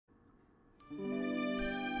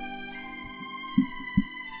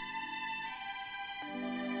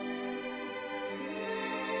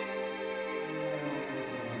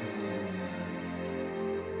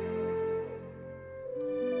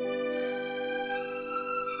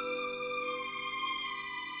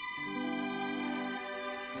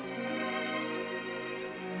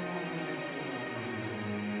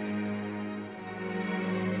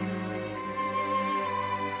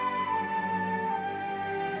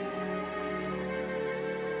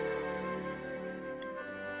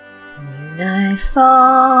When I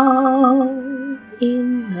fall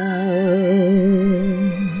in love,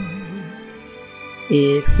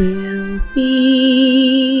 it will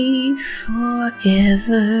be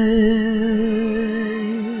forever,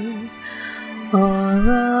 or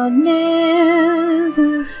I'll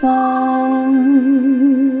never fall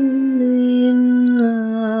in love.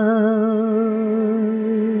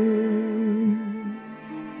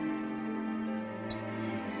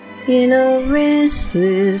 In a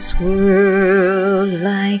restless world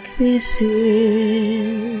like this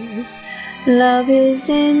is, love is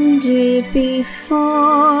ended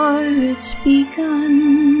before it's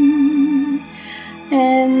begun,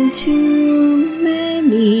 and too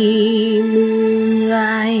many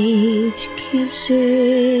moonlight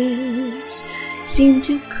kisses seem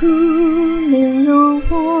to cool in the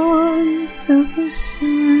warmth of the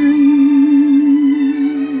sun.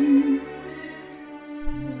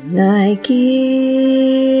 When I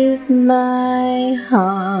give my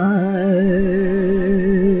heart,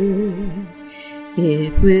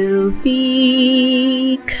 it will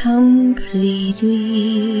be completely,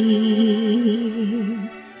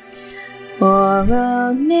 or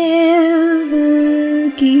I'll never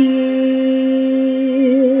give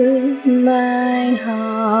my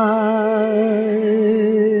heart.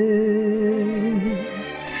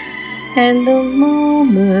 And the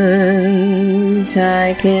moment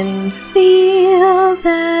I can feel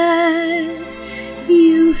that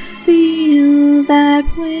you feel that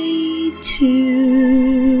way too,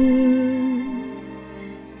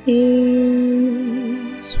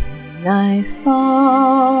 is when I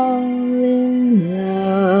fall in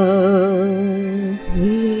love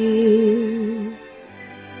with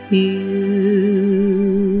you.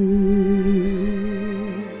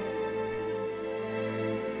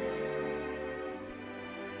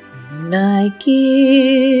 When I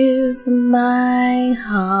give my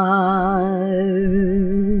heart,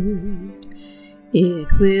 it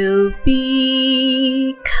will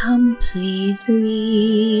be completely,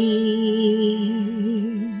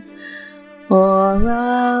 or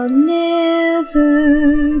I'll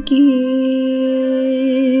never give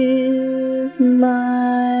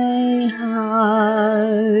my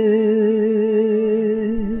heart.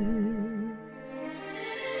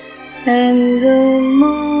 And the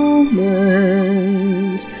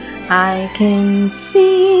moment I can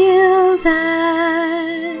feel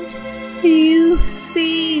that you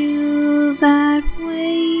feel that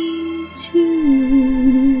way too,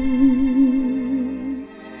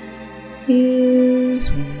 is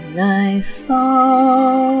when I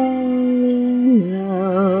fall in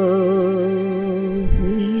love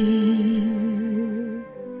with,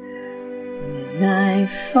 when I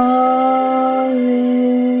fall in